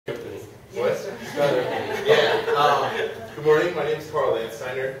Good morning, my name is Karl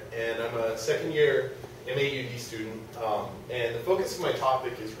Landsteiner, and I'm a second year MAUD student. And the focus of my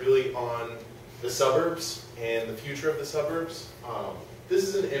topic is really on the suburbs and the future of the suburbs. This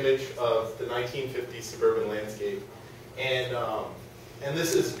is an image of the 1950s suburban landscape, and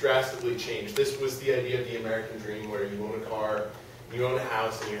this has drastically changed. This was the idea of the American dream, where you own a car, you own a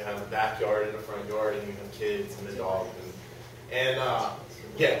house, and you have a backyard and a front yard, and you have kids and a dog,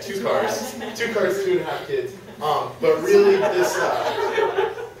 yeah, two cars, 2.5 kids. But really, this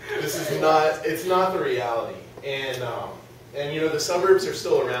is not, it's not the reality. And you know, the suburbs are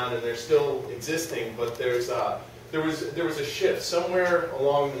still around and they're still existing, but there was a shift somewhere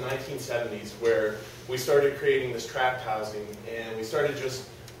along the 1970s where we started creating this tract housing, and we started just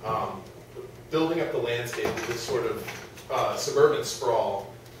building up the landscape with this sort of suburban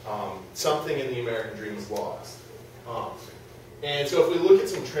sprawl. Something in the American dream is lost. And so if we look at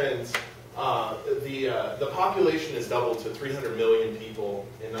some trends, the population has doubled to 300 million people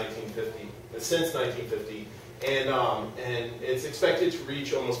since 1950, and it's expected to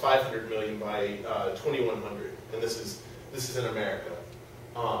reach almost 500 million by 2100, and this is in America.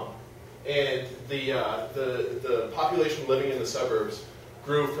 And the population living in the suburbs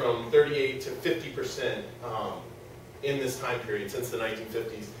grew from 38 to 50% in this time period since the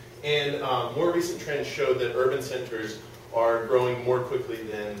 1950s, and more recent trends show that urban centers are growing more quickly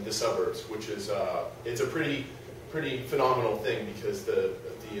than the suburbs, which is it's a pretty phenomenal thing, because the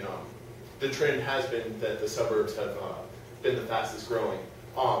trend has been that the suburbs have been the fastest growing,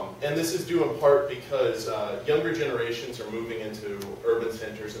 and this is due in part because younger generations are moving into urban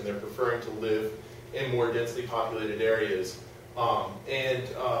centers and they're preferring to live in more densely populated areas, and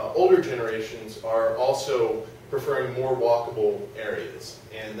older generations are also preferring more walkable areas,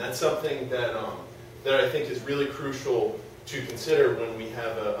 and that's something that I think is really crucial to consider when we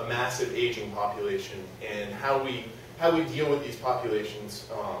have a massive aging population, and how we deal with these populations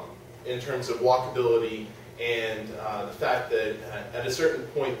in terms of walkability and the fact that at a certain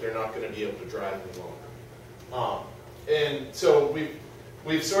point they're not going to be able to drive any longer. And so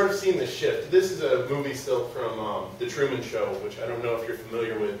we've sort of seen this shift. This is a movie still from The Truman Show, which I don't know if you're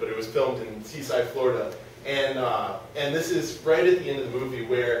familiar with, but it was filmed in Seaside, Florida. And this is right at the end of the movie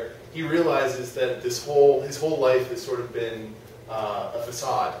where he realizes that his whole life has sort of been a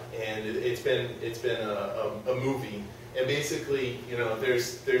facade, and it's been a movie. And basically, you know,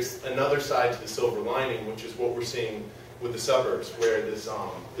 there's another side to the silver lining, which is what we're seeing with the suburbs, where this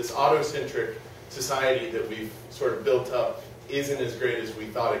auto-centric society that we've sort of built up isn't as great as we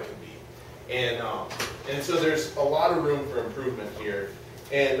thought it could be. And so there's a lot of room for improvement here.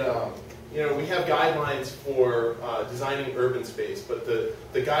 And you know, we have guidelines for designing urban space, but the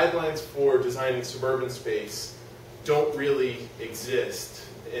guidelines for designing suburban space don't really exist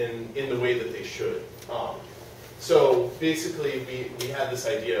in the way that they should. So basically, we have this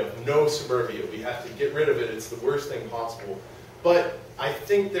idea of no suburbia. We have to get rid of it. It's the worst thing possible. But I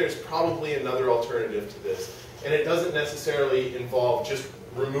think there's probably another alternative to this, and it doesn't necessarily involve just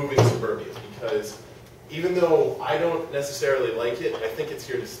removing suburbia, because even though I don't necessarily like it, I think it's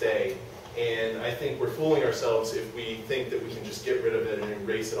here to stay. And I think we're fooling ourselves if we think that we can just get rid of it and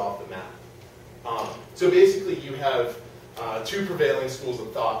erase it off the map. So basically you have two prevailing schools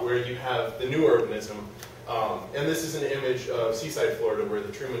of thought, where you have the new urbanism, and this is an image of Seaside, Florida, where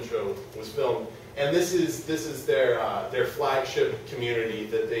the Truman Show was filmed. And this is their flagship community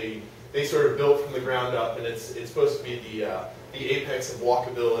that they sort of built from the ground up, and it's supposed to be the apex of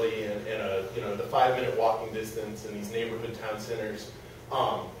walkability and the 5-minute walking distance in these neighborhood town centers.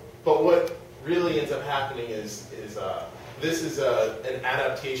 But what really ends up happening is this is an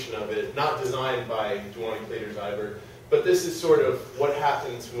adaptation of it, not designed by Duane Claytor-Zyber, but this is sort of what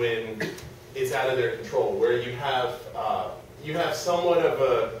happens when it's out of their control, where you have somewhat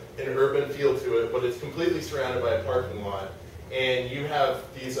of an urban feel to it, but it's completely surrounded by a parking lot, and you have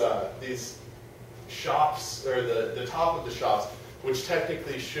these shops, or the top of the shops, which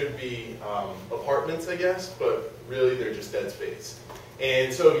technically should be apartments, I guess, but really they're just dead space.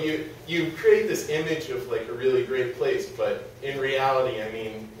 And so you create this image of like a really great place, but in reality, I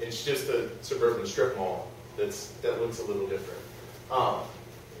mean, it's just a suburban strip mall that looks a little different.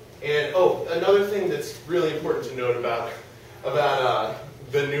 And another thing that's really important to note about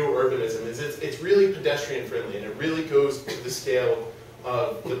the new urbanism is it's really pedestrian friendly, and it really goes to the scale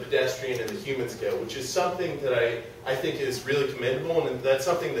of the pedestrian and the human scale, which is something that I think is really commendable, and that's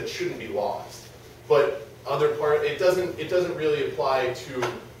something that shouldn't be lost. But it doesn't really apply to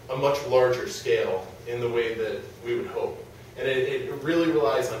a much larger scale in the way that we would hope, and it really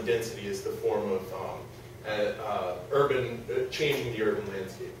relies on density as the form of changing the urban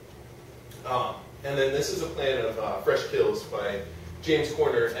landscape. And then this is a plan of Fresh Kills by James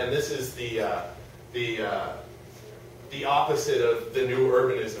Corner, and this is the opposite of the new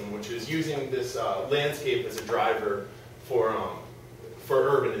urbanism, which is using this landscape as a driver for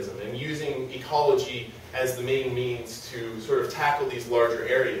urbanism, and using ecology as the main means to sort of tackle these larger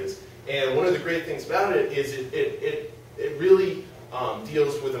areas. And one of the great things about it is it really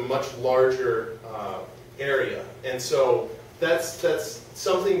deals with a much larger area. And so that's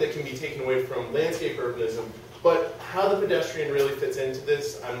something that can be taken away from landscape urbanism. But how the pedestrian really fits into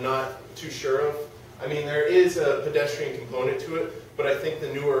this, I'm not too sure of. I mean, there is a pedestrian component to it, but I think the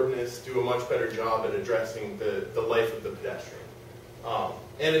new urbanists do a much better job at addressing the life of the pedestrian.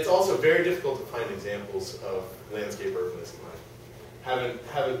 And it's also very difficult to find examples of landscape urbanism. I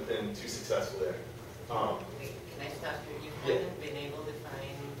haven't been too successful there. Wait, can I stop you? You haven't been able to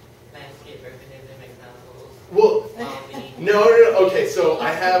find landscape urbanism examples? Well, no. Okay, so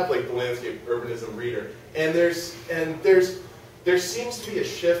I have like the landscape urbanism reader, and there seems to be a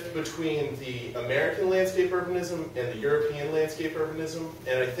shift between the American landscape urbanism and the European landscape urbanism,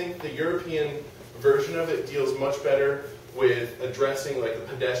 and I think the European version of it deals much better with addressing like a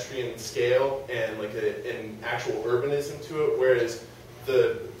pedestrian scale and like an actual urbanism to it, whereas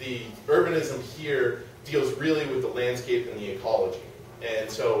the urbanism here deals really with the landscape and the ecology. And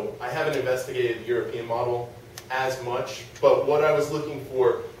so I haven't investigated the European model as much, but what I was looking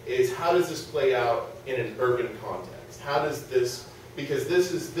for is how does this play out in an urban context? How does this, because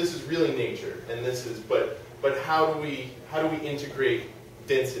this is really nature, and this is, but how do we integrate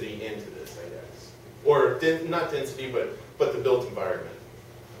density into this, I guess, or not density, but the built environment.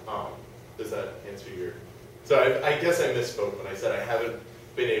 Does that answer your? So I guess I misspoke when I said I haven't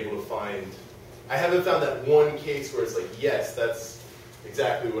been able to find. I haven't found that one case where it's like, yes, that's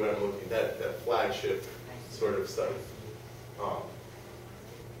exactly what I'm looking. That flagship sort of stuff.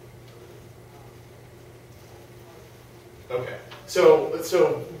 Okay,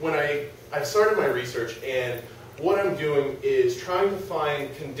 so when I started my research, and what I'm doing is trying to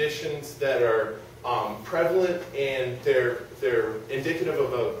find conditions that are prevalent and they're indicative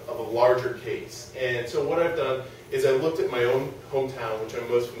of a larger case. And so what I've done is I looked at my own hometown, which I'm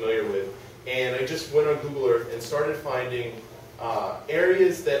most familiar with, and I just went on Google Earth and started finding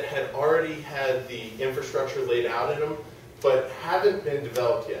areas that had already had the infrastructure laid out in them, but haven't been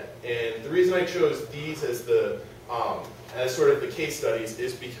developed yet. And the reason I chose these as as sort of the case studies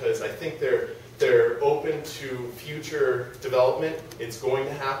is because I think they're open to future development. It's going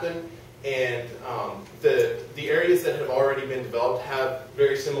to happen. And the areas that have already been developed have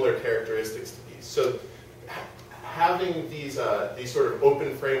very similar characteristics to these. So having these sort of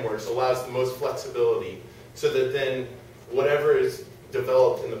open frameworks allows the most flexibility, so that then whatever is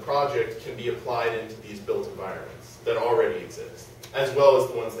developed in the project can be applied into these built environments that already exist, as well as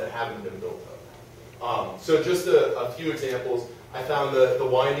the ones that haven't been built up. So just a few examples. I found the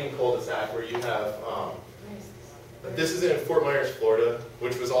winding cul-de-sac where you have. This is in Fort Myers, Florida,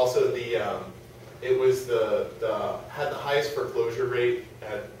 which was also had the highest foreclosure rate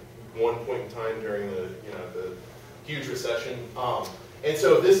at one point in time during the huge recession. And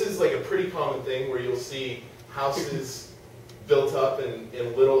so this is like a pretty common thing where you'll see houses built up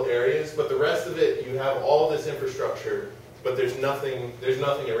in little areas, but the rest of it, you have all this infrastructure, but there's nothing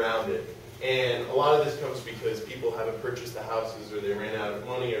around it. And a lot of this comes because people haven't purchased the houses, or they ran out of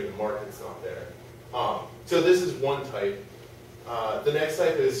money, or the market's not there. So this is one type. The next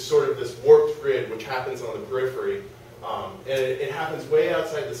type is sort of this warped grid, which happens on the periphery. And it happens way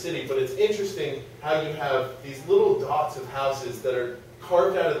outside the city, but it's interesting how you have these little dots of houses that are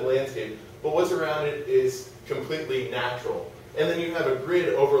carved out of the landscape, but what's around it is completely natural. And then you have a grid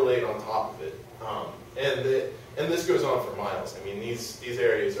overlaid on top of it. And this goes on for miles. I mean, these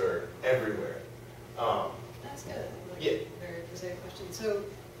areas are everywhere. That's good. Yeah. Very precise question. So,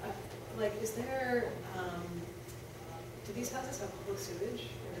 like, is there, do these houses have public sewage,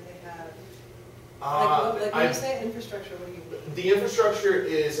 or do they have, like when you say infrastructure, what do you mean? The infrastructure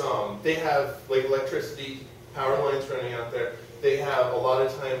is, they have like electricity, power lines running out there. They have a lot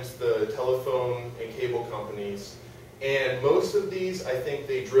of times the telephone and cable companies, and most of these, I think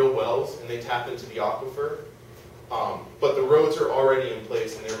they drill wells and they tap into the aquifer. But the roads are already in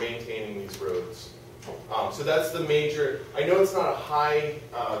place and they're maintaining these roads. So that's the major. I know it's not a high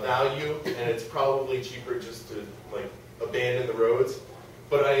value, and it's probably cheaper just to like abandon the roads.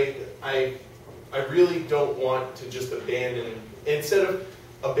 But I really don't want to just abandon. Instead of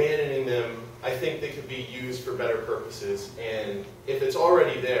abandoning them, I think they could be used for better purposes. And if it's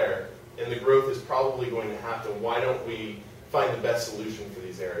already there and the growth is probably going to happen, why don't we find the best solution for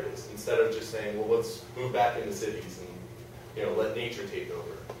these areas instead of just saying, well, let's move back into cities and let nature take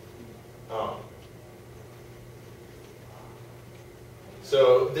over.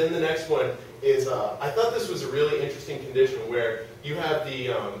 So then the next one is, I thought this was a really interesting condition where you have the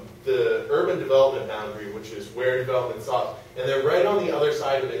urban development boundary, which is where development stops, and then right on the other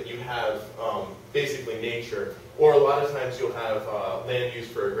side of it you have basically nature, or a lot of times you'll have land use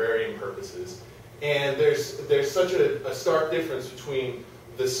for agrarian purposes. And there's such a stark difference between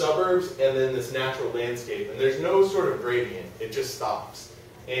the suburbs and then this natural landscape, and there's no sort of gradient, it just stops.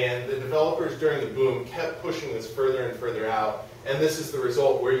 And the developers during the boom kept pushing this further and further out, and this is the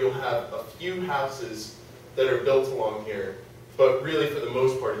result where you'll have a few houses that are built along here, but really for the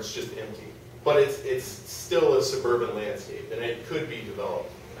most part it's just empty. But it's still a suburban landscape, and it could be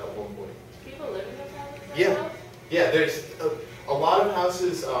developed at one point. People live in those houses right Yeah. now? Yeah, there's a lot of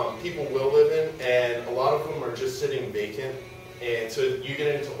houses people will live in, and a lot of them are just sitting vacant. And so you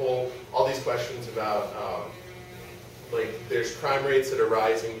get into all these questions about, like, there's crime rates that are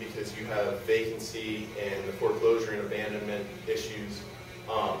rising because you have vacancy and the foreclosure and abandonment issues.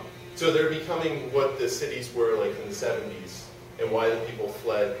 So they're becoming what the cities were like in the 70s, and why the people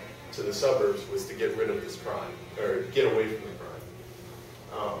fled to the suburbs was to get rid of this crime, or get away from the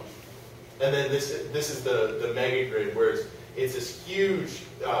crime. And then this is the mega grid, where it's this huge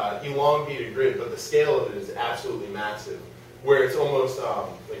elongated grid, but the scale of it is absolutely massive, where it's almost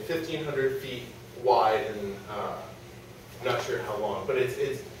like 1,500 feet wide and I'm not sure how long, but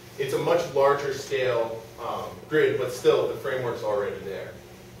it's a much larger scale grid, but still the framework's already there.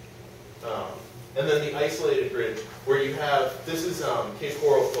 And then the isolated grid, where you have, this is Cape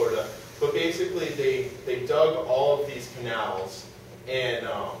Coral, Florida, but basically they dug all of these canals and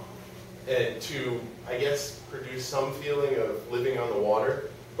to, I guess, produce some feeling of living on the water,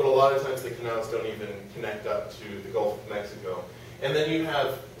 but a lot of times the canals don't even connect up to the Gulf of Mexico. And then you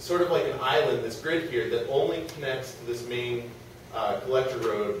have sort of like an island, this grid here, that only connects to this main collector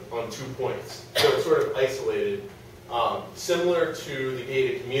road on 2 points. So it's sort of isolated, similar to the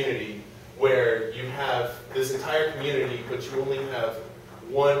gated community, where you have this entire community, but you only have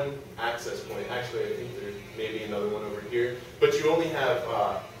one access point. Actually, I think there's maybe another one over here, but you only have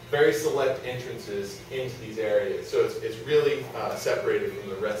very select entrances into these areas. So it's really separated from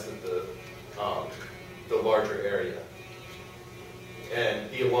the rest of the larger area. And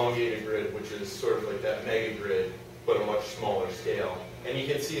the elongated grid, which is sort of like that mega grid, but a much smaller scale. And you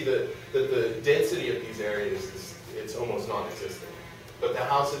can see that the density of these areas it's almost non-existent. But the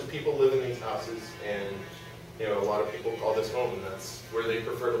houses, people live in these houses, and a lot of people call this home, and that's where they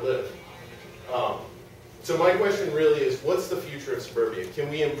prefer to live. So my question really is, what's the future of suburbia? Can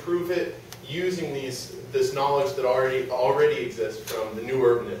we improve it using this knowledge that already exists from the new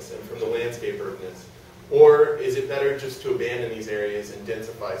urbanists and from the landscape urbanists? Or is it better just to abandon these areas and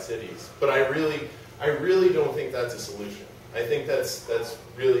densify cities? But I really don't think that's a solution. I think that's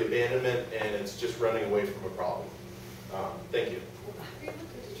really abandonment, and it's just running away from a problem. Thank you. Have you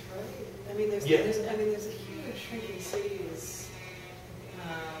looked at Detroit? I mean, there's a huge shrinking cities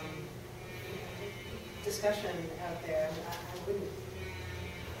discussion out there.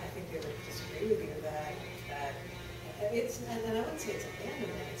 I think they would disagree with you that it's, and I wouldn't say it's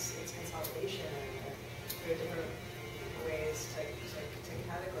abandonment, it's consolidation, and there are different ways to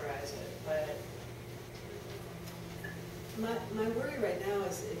categorize it. But my worry right now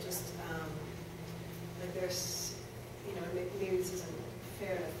is it just, like there's, maybe this isn't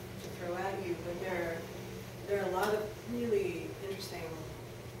fair to throw at you, but there are a lot of really interesting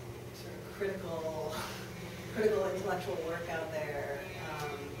sort of critical intellectual work out there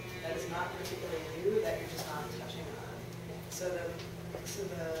that is not particularly new, that you're just not touching on. So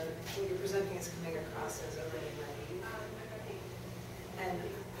what you're presenting is coming across as overly naive, and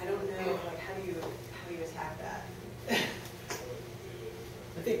I don't know, like, how do you attack that?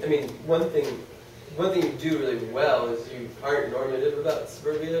 One thing you do really well is you aren't normative about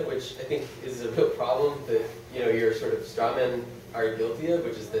suburbia, which I think is a real problem that your sort of strawmen are guilty of,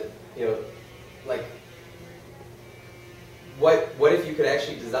 which is that like what if you could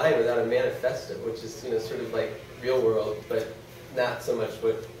actually design without a manifesto, which is sort of like real world, but not so much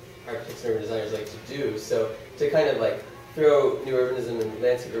what architects and urban designers like to do. So to kind of like throw new urbanism and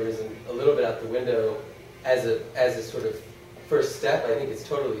landscape urbanism a little bit out the window as a sort of first step, I think it's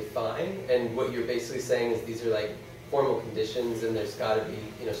totally fine. And what you're basically saying is these are like formal conditions, and there's got to be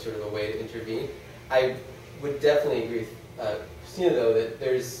sort of a way to intervene. I would definitely agree with Christina, though, that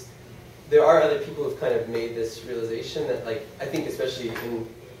there are other people who've kind of made this realization that, like, I think especially in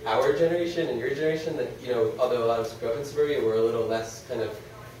our generation and your generation, that although a lot of us grew up in suburbia, we're a little less kind of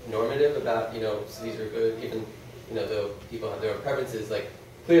normative about cities are good, even though people have their own preferences. Like,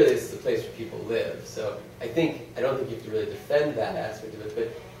 clearly this is a place where people live. So I don't think you have to really defend that aspect of it, but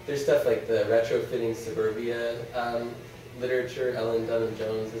there's stuff like the retrofitting suburbia literature. Ellen Dunham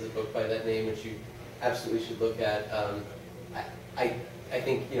Jones has a book by that name, which you absolutely should look at. I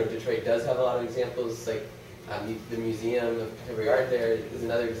think Detroit does have a lot of examples. Like the Museum of Contemporary Art there is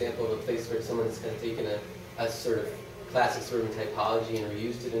another example of a place where someone has kind of taken a sort of classic suburban typology and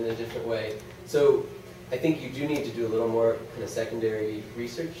reused it in a different way. So I think you do need to do a little more kind of secondary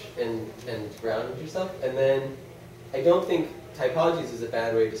research and ground yourself. And then I don't think typologies is a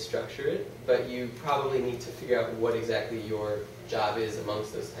bad way to structure it, but you probably need to figure out what exactly your job is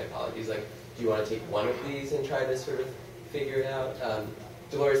amongst those typologies. Like, do you want to take one of these and try to sort of figure it out?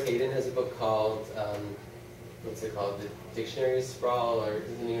 Dolores Hayden has a book called, what's it called? The Dictionary of Sprawl, or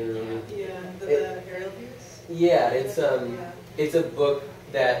isn't it even? Yeah, the aerial views? Yeah, it's a book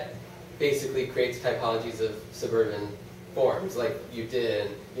that basically creates typologies of suburban forms, like you did.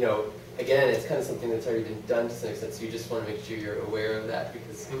 And, again, it's kind of something that's already been done to some extent, so you just want to make sure you're aware of that,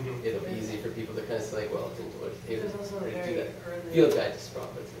 because it'll be easy for people to kind of say, like, well, it's in Dolores Hayden. There's also a do very that. early Field Guide to Sprawl.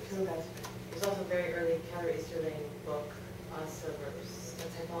 There's also a very early Calvert Easterling book on suburbs, a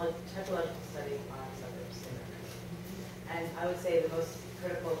typological study on suburbs. And I would say the most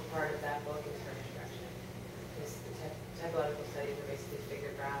critical part of that book is her introduction, because the typological studies are basically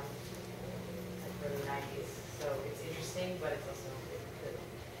figure ground, like early 90s. So it's interesting, but it's also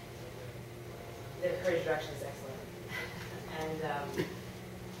her introduction is excellent. And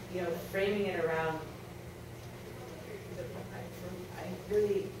framing it around, I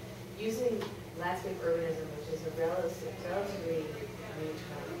really using landscape urbanism, which is a relatively new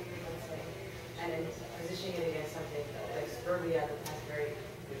term, let's say, and then positioning it against something like suburbia that has very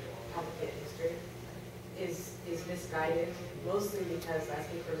complicated history, is misguided, mostly because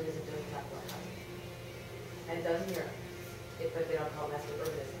landscape urbanism doesn't talk about housing. And it does in Europe, but they don't call it landscape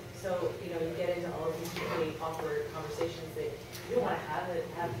urbanism. So, you get into all of these really awkward conversations that you don't want to have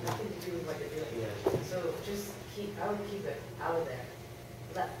nothing to do with what you're doing. Yeah. So I would keep it out of there.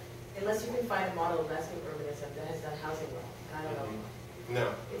 Unless you can find a model of landscape urbanism that has done housing well. And I don't know. No,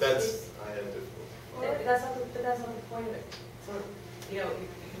 I have difficulty. That's not the point of it. So, you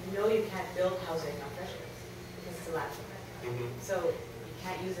can't build housing on freshness because it's a landscape. So you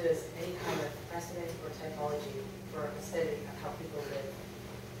can't use it as any kind of precedent or typology for a study of how people live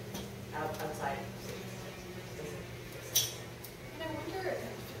outside cities. And I wonder,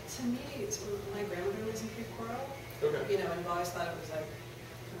 to me, my grandmother lives in Cape Coral. Okay. And I've always thought it was like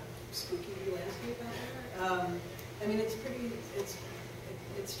spooky landscape out there. I mean, it's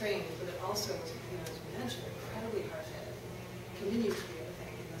strange, but it also, as you mentioned, incredibly hard hit. Continues to be, I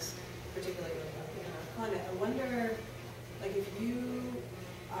think, in this particularly in our climate. I wonder, like, if you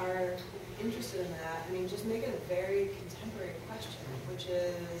are interested in that, I mean, just make it a very contemporary question, which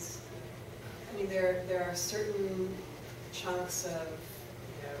is, I mean, there are certain chunks of,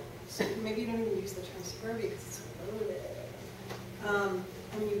 so maybe you don't even use the term suburbia because it's loaded.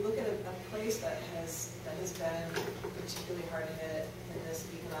 I mean, you look at a place that has been particularly hard hit in this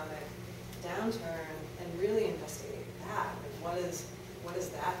economic downturn, and really investigate that. Like, what does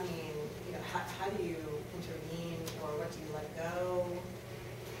that mean? How do you intervene, or what do you let go?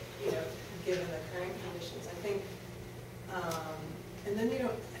 Given the current conditions, I think, and then you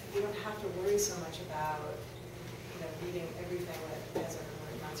don't have to worry so much about reading everything that has a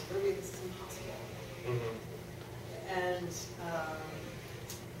non-suburbia, because it's impossible. And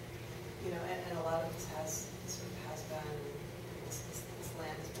and a lot of this has been this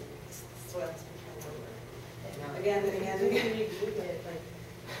land has been, this soil has been turned over again and again and again. You look at it like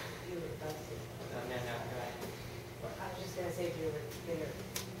you were about to say. I was just gonna say, if you were gonna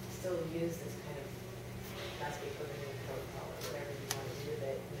still use this kind of landscape urbanism protocol or whatever you want to do with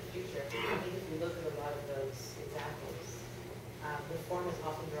it in the future, I think if we look at a lot of those examples, the form is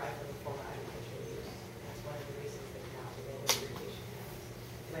often derived from the former agricultural use. That's one of the reasons that now available irrigation canals.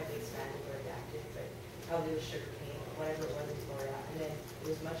 It might be expanded or adapted, but probably with sugar cane or whatever it was in Florida, and then it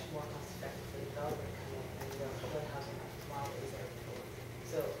was much more cost effective for the developer to come in and build public housing while it was there before.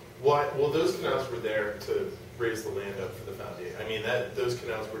 So Why? Well, those canals were there to raise the land up for the foundation. I mean, those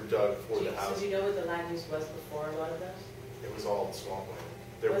canals were dug for the house. So do you know what the land use was before a lot of those? It was all swampland.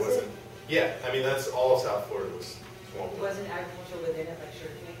 There Was wasn't. Yeah, I mean, that's all South Florida was swampland. Wasn't agriculture within it, like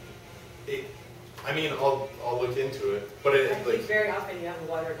sugar cane? I mean, I'll look into it, but it I think like very often you have a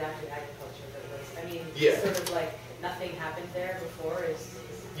water adapted agriculture that was, I mean, Yeah. sort of like nothing happened there before is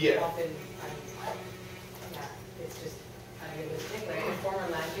Yeah. often, yeah, it's just unrealistic. Like the former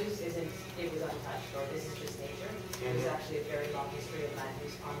land use it was untouched, or this is just nature. There's actually a very long history of land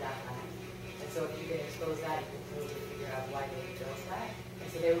use on that land. And so if you can expose that, you can probably figure out why they built that. And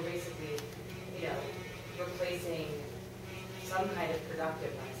so they were basically, replacing some kind of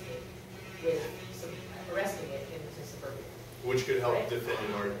productive landscape with arresting it in to suburbia. Which could help Right. defend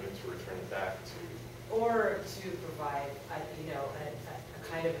an argument to return it back to. Or to provide, a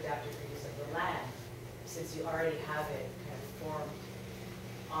kind of adaptive reuse of the land, since you already have it kind of formed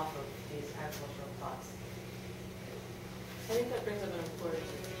off of these agricultural plots. I think that brings up an important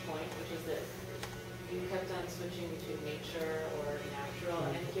point, which is that you kept on switching between nature or natural,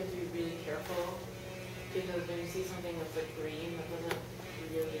 and I think you have to be really careful, because when you see something that's like green, that doesn't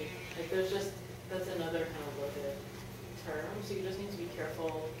really, like that's another kind of loaded term, so you just need to be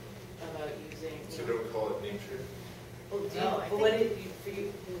careful about using. So don't call it nature? Well, what did you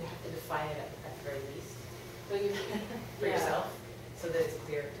have to define it at the very least But you, for yourself, so that it's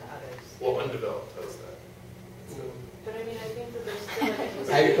clear to others. Well, undeveloped does that. But I mean, I think that there's still like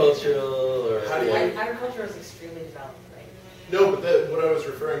Agricultural or. How do you- Agriculture is extremely developed, right? No, but what I was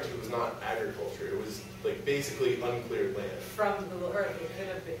referring to was not agriculture. It was like basically uncleared land. From Google Earth, it could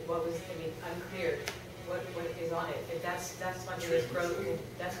have been, uncleared, what is on it. If that's spontaneous growth,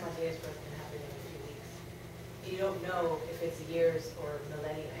 that spontaneous growth can happen in a few weeks. You don't know if it's years or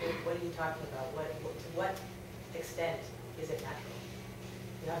millennia. What are you talking about? To what extent is it natural?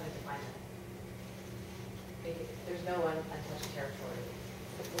 You have to define that. There's no untouched territory.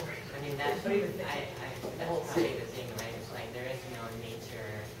 I mean, that's, What do you think? that's probably the thing, right? It's like there is no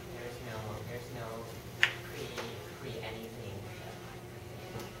nature, there's no pre anything here.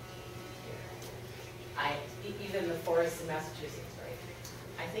 Even the forests in Massachusetts, right?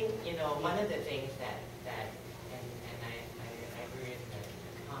 I think, one of the things that and I agree with the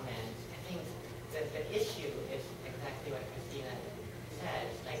comment, I think that the issue is exactly what Christina says,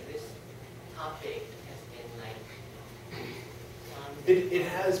 like this topic has been like, It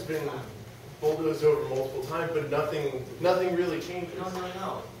has been bulldozed over multiple times, but nothing really changes.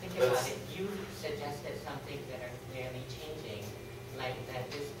 No. Think about it. You suggested something that are clearly changing, like that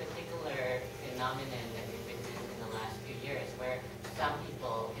this particular phenomenon that we've been doing in the last few years, where some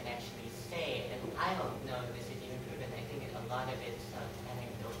people can actually say, and I don't know if this is even proven, I think a lot of it's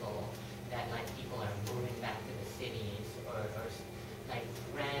anecdotal, that like people are moving back to the cities, or like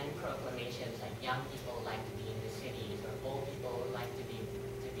grand proclamations, like young people like to be in the cities, or old people like to be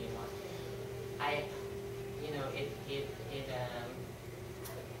more. I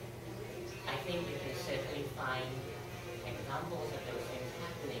think you can certainly find examples of those things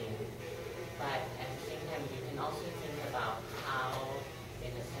happening, but at the same time, you can also think about how,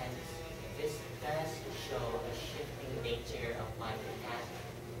 in a sense, this does show a shifting nature of what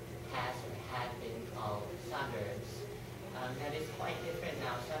has or had been called suburbs. That is quite different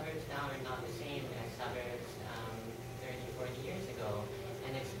now. Suburbs now are not the same as suburbs 30, 40 years ago,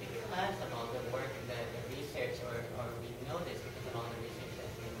 and it's because of all the work, the research, or we know this because of all the research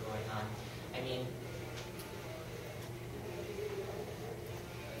that's been going on. I mean,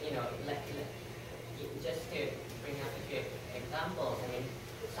 just to bring up a few examples, I mean,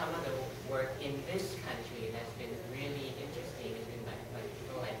 some of the work in this country that's been really interesting has been by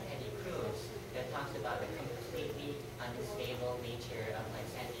people like Teddy Cruz, that talks about the completely unstable nature of like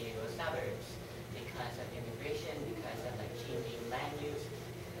San Diego suburbs because of immigration, because of like changing land use,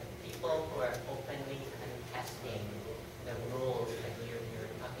 people who are openly contesting the rules that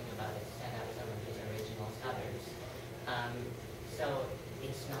you're talking about that set up some of these original suburbs. So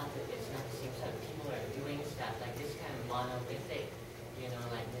it's not the same stuff. People are doing stuff like this kind of monolithic,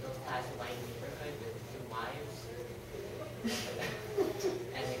 like middle class white neighborhood with 2 wives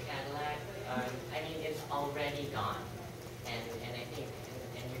and a Cadillac. I mean, it's already gone, and I think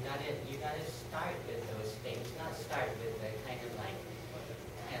you gotta start with those things, not start with the kind of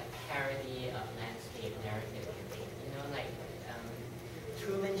parody of landscape narrative. Like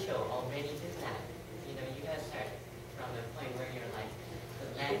Truman Show already did that. You gotta start from the point where you're like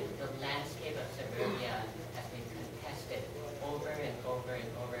the landscape of suburbia has been contested over and over and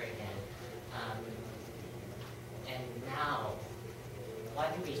over again, and now.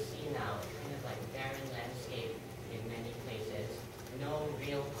 What do we see now? Kind of like barren landscape in many places. No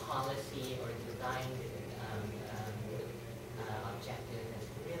real policy or design objective that's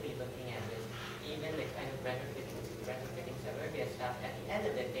really looking at this. Even the kind of retrofitting suburbia stuff, at the end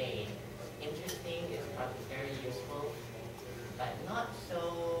of the day, interesting, is probably very useful, but not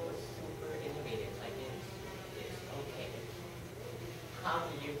so super innovative. Like it's okay. How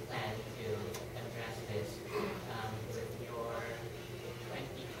do you plan to address this with your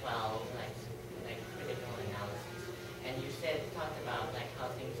 2012 like critical analysis? And you talked about like how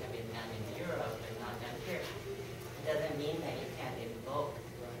things have been done in Europe and not done here. It doesn't mean that you can't invoke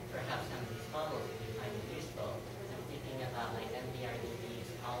perhaps some of these models if you find it useful. I'm thinking about like MBRDB's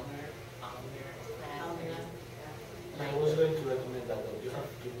Almer plan. I was going to recommend that you have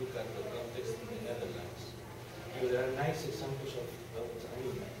to look at the context in the Netherlands. You nice examples of I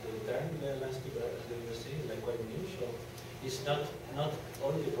mean, the term landscape as you were saying, like quite new, so it's not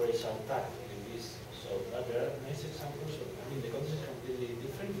only for its attack in this. So there are nice examples of, I mean, the context is completely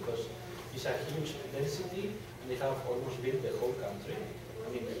different because it's a huge density and they have almost built the whole country. I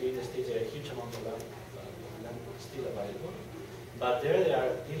mean, here in the States there are a huge amount of land still available. But there they are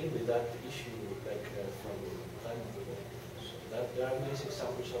dealing with that issue like from time ago. So there are nice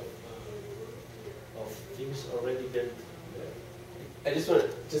examples of things already built there. I just want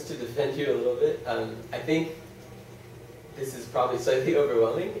to defend you a little bit. I think this is probably slightly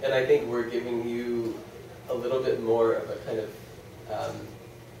overwhelming, and I think we're giving you a little bit more of a kind of,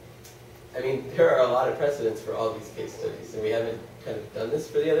 I mean, there are a lot of precedents for all these case studies, and we haven't kind of done this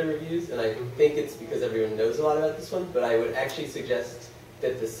for the other reviews, and I think it's because everyone knows a lot about this one, but I would actually suggest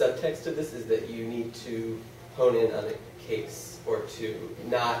that the subtext of this is that you need to hone in on a case or two,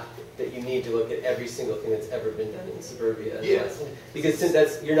 not that you need to look at every single thing that's ever been done in suburbia. Yes. Because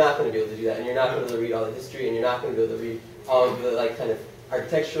since you're not going to be able to do that, and you're not going to be able to read all the history, and you're not going to be able to read all of the like kind of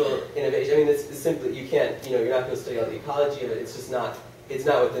architectural innovation. I mean, it's simply, you can't, you're not going to study all the ecology of it. It's just not, it's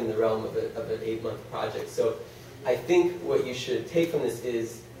not within the realm of an 8-month project. So I think what you should take from this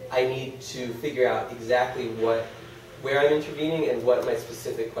is I need to figure out exactly where I'm intervening and what my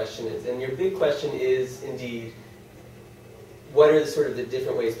specific question is. And your big question is indeed, what are sort of the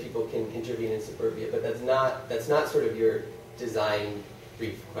different ways people can intervene in suburbia? But that's not sort of your design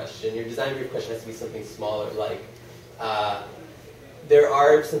brief question. Your design brief question has to be something smaller, like there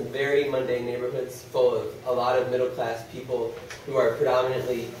are some very mundane neighborhoods full of a lot of middle-class people who are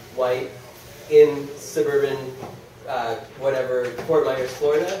predominantly white in suburban, whatever, Fort Myers,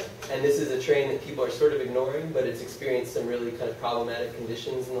 Florida. And this is a train that people are sort of ignoring, but it's experienced some really kind of problematic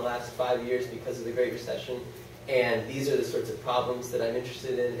conditions in the last 5 years because of the Great Recession. And these are the sorts of problems that I'm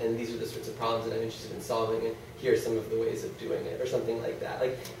interested in, and these are the sorts of problems that I'm interested in solving, and here are some of the ways of doing it, or something like that.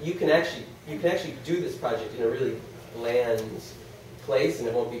 Like, you can actually do this project in a really bland place, and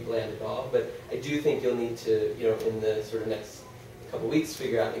it won't be bland at all, but I do think you'll need to, in the sort of next couple weeks,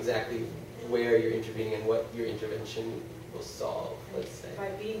 figure out exactly where you're intervening and what your intervention will solve, let's say.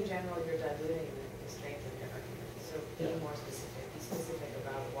 By being general, you're diluting the strength of your argument. So be more specific. Be specific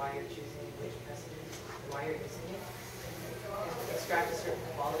about why you're choosing which precedent, why you're using it. Extract a certain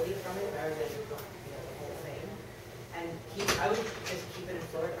quality from it rather than the whole thing. And I would just keep it in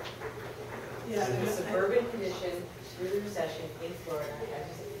Florida. Yeah. So the suburban condition through the recession in Florida, as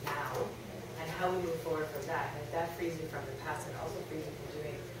now, and how we move forward from that. And if that frees you from the past, it also frees you from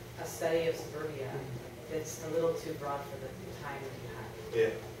doing a study of suburbia that's a little too broad for the time that you have.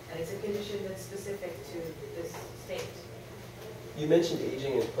 Yeah. And it's a condition that's specific to this state. You mentioned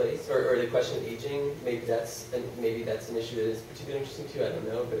aging in place, or the question of aging. Maybe that's an issue that is particularly interesting to you. I don't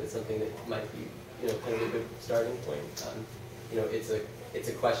know, but it's something that might be, kind of a good starting point. It's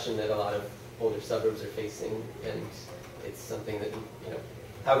a question that a lot of older suburbs are facing, and it's something that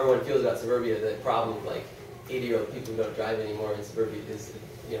however one feels about suburbia, the problem like 80-year-old people who don't drive anymore in suburbia is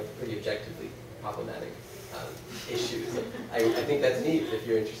pretty objectively problematic issue. So I think that's neat if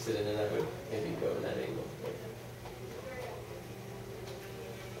you're interested in it. I would maybe go in that angle.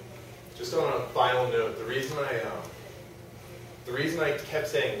 Just on a final note, the reason I kept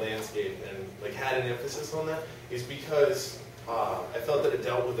saying landscape and had an emphasis on that is because I felt that it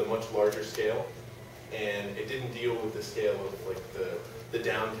dealt with a much larger scale, and it didn't deal with the scale of the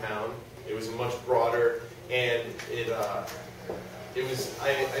downtown. It was much broader, and I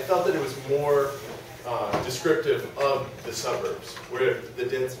felt that it was more descriptive of the suburbs, where the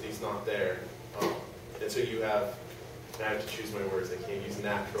density's not there, and so you have. I have to choose my words. I can't use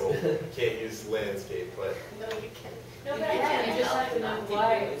natural, can't use landscape, but... No, you can. No, but you just have to know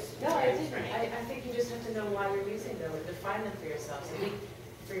why. No, I think you just have to know why you're using them and define them for yourself. So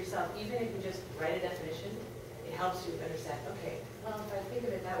for yourself, even if you just write a definition, it helps you understand, okay, well, if I think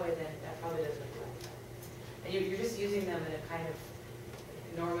of it that way, then that probably doesn't apply. And you're just using them in a kind of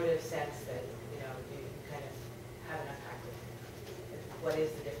normative sense that, you kind of have enough practice. What is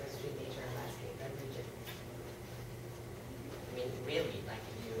the difference between nature and landscape and region? I mean, really,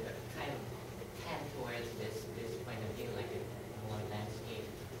 if you kind of tend towards this point of view, like a more landscape,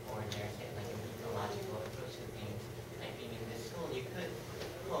 or there's an ecological approach to things, like being in this school, you could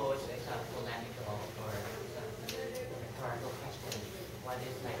pose a polemical or rhetorical question: what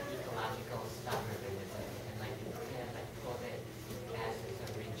is ecological suburbanism? And you kind of pose it as a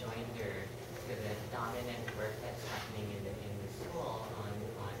rejoinder to the dominant work that's happening in the school on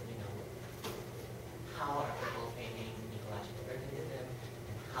how are people framing ecological urbanism,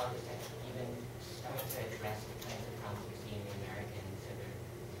 and how does that even start to address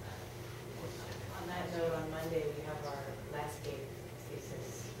Monday we have our landscape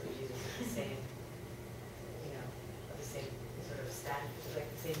thesis, which uses the same, you know, the same sort of stat, like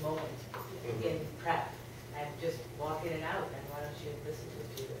the same moment in prep. And just walk in and out, and why don't you listen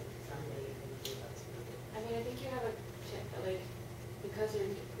to it someday you can do that. I mean, I think you have a, like, because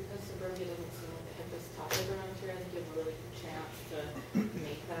suburbia doesn't seem like the hippest topic around here, I think you have a really good chance to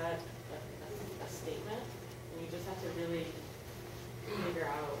make that a statement. And you just have to really figure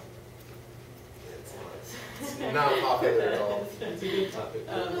out. It's not popular at all. It's a good topic.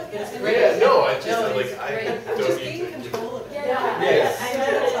 It's great. Yeah, no, I just No, like it's I great. don't Just need gain to. control of it. Yeah. Yes. I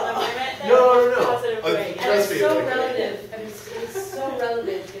know. I meant that No. in a positive way. And Trust it's me, so like- relative, I mean, it's so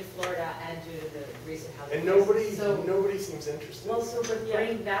relevant in Florida and due to the recent housing. And nobody crisis. seems interested. Well, so but Yeah.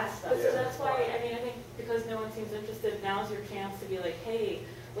 bring that stuff. But so Yeah. that's why, I mean, I think because no one seems interested, now's your chance to be like, hey,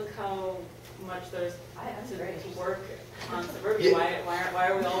 look how much there's to work on suburbia. Yeah. Why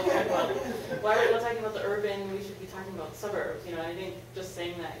are we all talking about, why are we all talking about the urban, we should be talking about suburbs, you know, I think just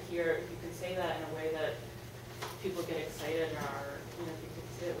saying that here, if you can say that in a way that people get excited or are, you know, if you can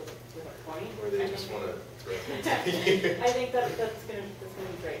say it with a point. Or they I just think- want to. I think that's gonna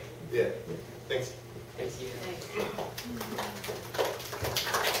be great. Yeah. Thanks. Thank you.